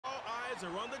Jags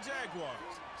are on the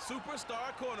Jaguars.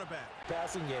 Superstar cornerback.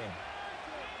 Passing game.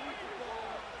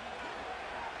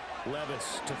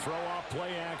 Levis to throw off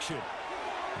play action.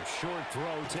 A short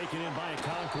throw taken in by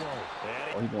Okonkwo.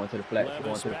 Oh, he's going to the flat. He's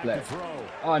going to the flat. To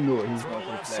Oh, I knew it. He's going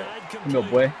to the flat. Come here,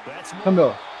 boy. Come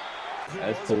here.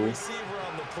 That's cool.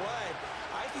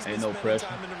 Ain't no pressure.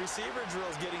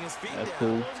 That's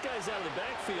cool.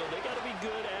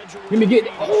 Let me get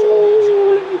it.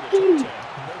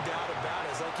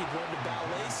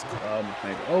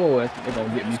 Oh, they're going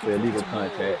to get me for illegal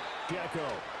contact.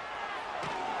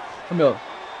 Come here.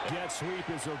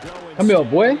 Come here,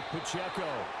 boy.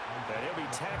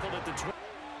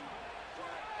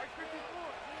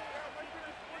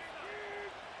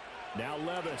 Now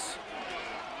Levis.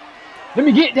 Let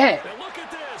me get that. Look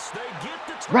at this. They get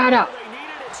the right out.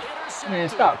 Man,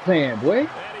 stop playing, boy. And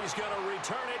he's going to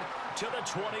return it to the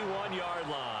 21-yard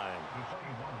line.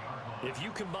 If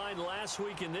you combine last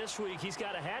week and this week, he's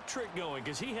got a hat trick going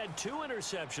because he had 2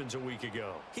 interceptions a week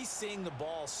ago. He's seeing the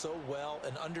ball so well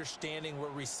and understanding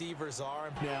where receivers are.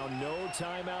 Now no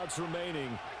timeouts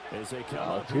remaining as they come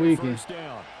up tweaking. first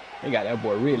down. They got that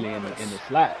boy really in the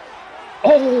slot.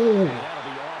 Oh! And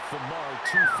that'll be off the mark,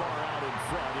 too far out in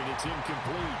front, and it's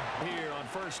incomplete here on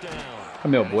first down.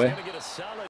 Come here, boy.